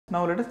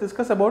Now let us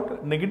discuss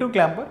about negative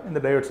clamper in the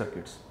diode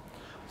circuits.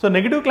 So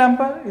negative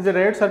clamper is a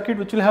diode circuit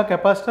which will have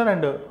capacitor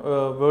and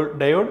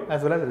diode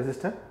as well as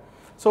resistor.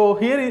 So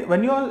here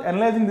when you are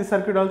analyzing this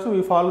circuit also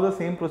we follow the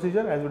same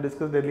procedure as we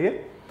discussed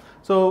earlier.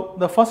 So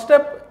the first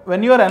step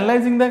when you are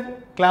analyzing the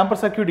clamper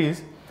circuit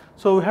is,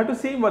 so we have to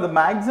see what the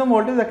maximum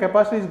voltage the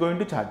capacitor is going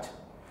to charge.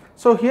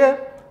 So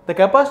here the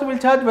capacitor will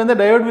charge when the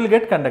diode will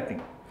get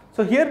conducting.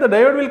 So here the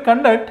diode will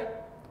conduct,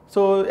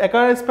 so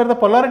as per the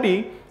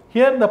polarity,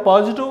 here the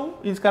positive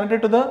is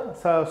connected to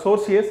the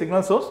source here,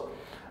 signal source.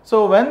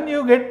 So when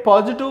you get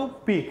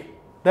positive peak,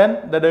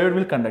 then the diode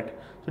will conduct.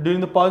 So during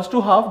the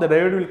positive half the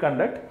diode will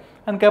conduct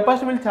and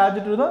capacitor will charge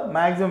it to the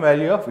maximum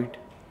value of it.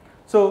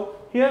 So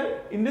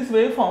here in this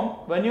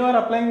waveform, when you are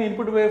applying the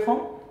input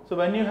waveform, so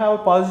when you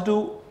have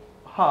positive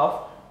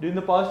half, during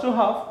the positive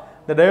half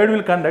the diode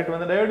will conduct. When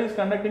the diode is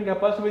conducting,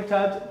 capacitor will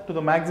charge to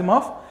the maximum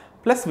of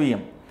plus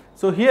Vm.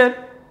 So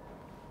here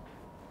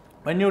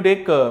when you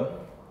take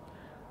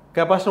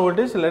capacitor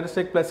voltage, let us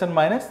take plus and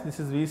minus, this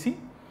is Vc.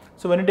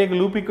 So when you take a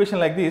loop equation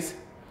like this,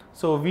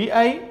 so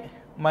Vi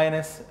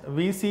minus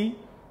Vc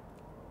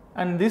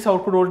and this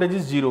output voltage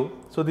is 0.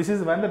 So this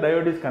is when the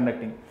diode is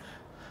conducting.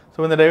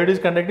 So when the diode is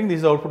conducting, this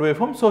is the output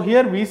waveform. So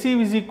here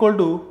Vc is equal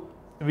to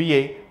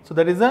Va. So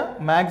that is the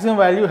maximum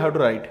value you have to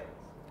write.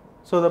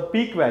 So the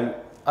peak value,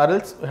 or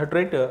else you have to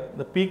write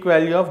the peak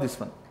value of this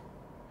one,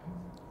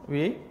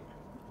 Va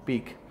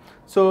peak.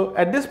 So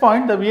at this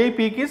point the Vi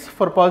peak is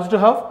for positive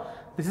half,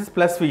 this is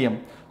plus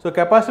Vm. So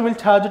capacitor will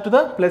charge it to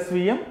the plus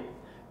Vm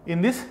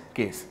in this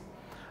case.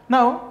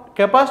 Now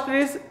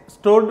capacitor is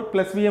stored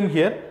plus Vm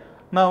here.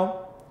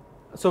 Now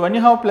so when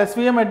you have plus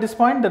Vm at this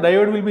point, the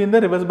diode will be in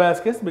the reverse bias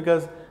case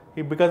because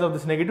of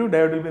this negative,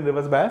 diode will be in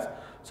reverse bias.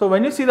 So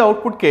when you see the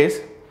output case,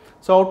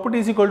 so output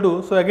is equal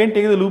to, so again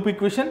take the loop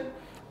equation,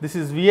 this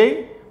is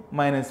Vi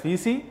minus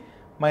Vc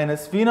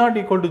minus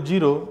V0 equal to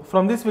 0.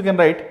 From this we can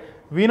write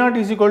V0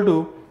 is equal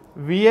to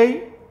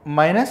Vi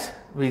minus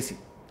Vc.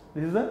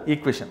 This is the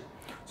equation.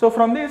 So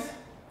from this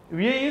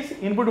Vi is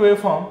input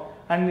waveform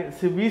and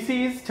Vc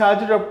is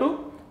charged up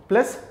to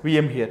plus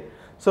Vm here.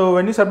 So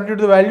when you substitute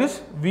the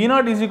values,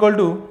 V0 is equal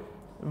to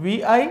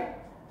Vi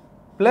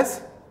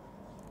plus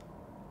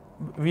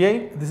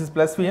Vi, this is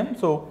plus Vm,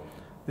 so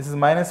this is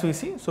minus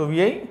Vc, so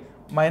Vi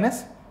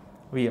minus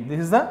Vm, this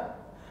is the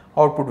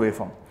output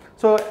waveform.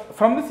 So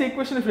from this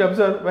equation if you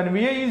observe, when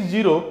Vi is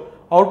 0,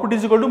 output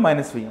is equal to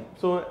minus Vm.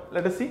 So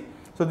let us see,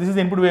 so this is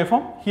the input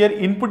waveform, here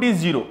input is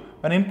 0,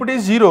 when input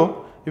is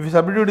 0, if you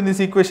substitute in this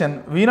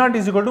equation, V0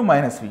 is equal to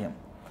minus Vm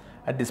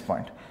at this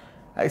point.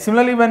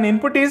 Similarly when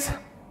input is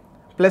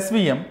plus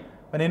Vm,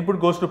 when input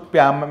goes to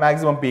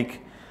maximum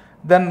peak,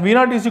 then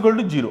V0 is equal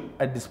to 0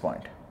 at this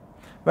point.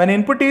 When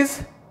input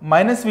is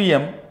minus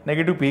Vm,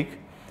 negative peak,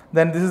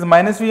 then this is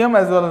minus Vm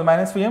as well as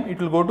minus Vm, it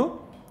will go to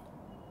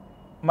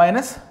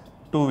minus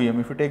 2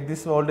 Vm. If you take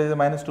this voltage as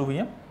minus 2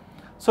 Vm,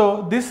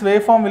 so this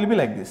waveform will be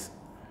like this.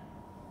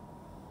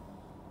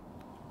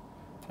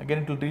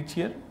 Again it will reach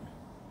here,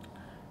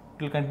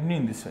 it will continue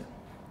in this way.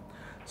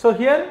 So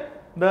here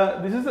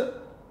this is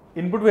the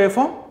input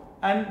waveform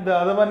and the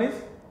other one is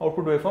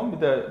output waveform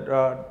with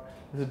the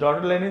this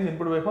dotted line is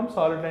input waveform,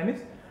 solid line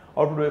is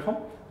output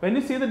waveform. When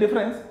you see the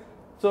difference,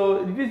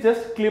 so it is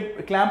just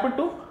clamped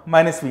to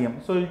minus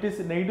Vm. So it is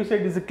negative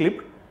side is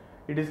clipped,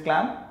 it is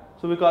clamped.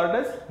 So we call it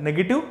as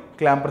negative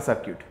clamper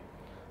circuit.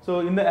 So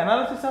in the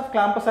analysis of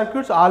clamper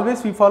circuits,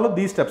 always we follow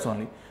these steps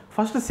only.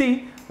 First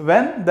see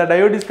when the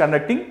diode is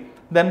conducting,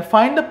 then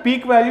find the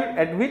peak value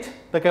at which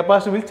the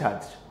capacitor will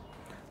charge.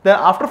 Then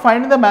after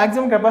finding the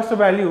maximum capacitor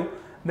value,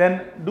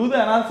 then do the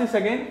analysis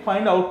again,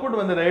 find output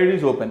when the diode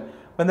is open.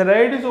 When the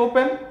diode is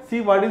open,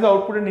 see what is the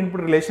output and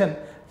input relation,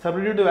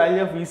 substitute the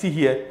value of Vc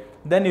here,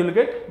 then you will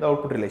get the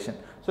output relation.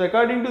 So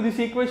according to this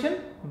equation,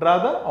 draw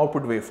the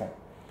output waveform.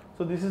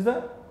 So this is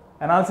the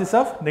analysis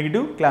of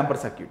negative clamper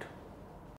circuit.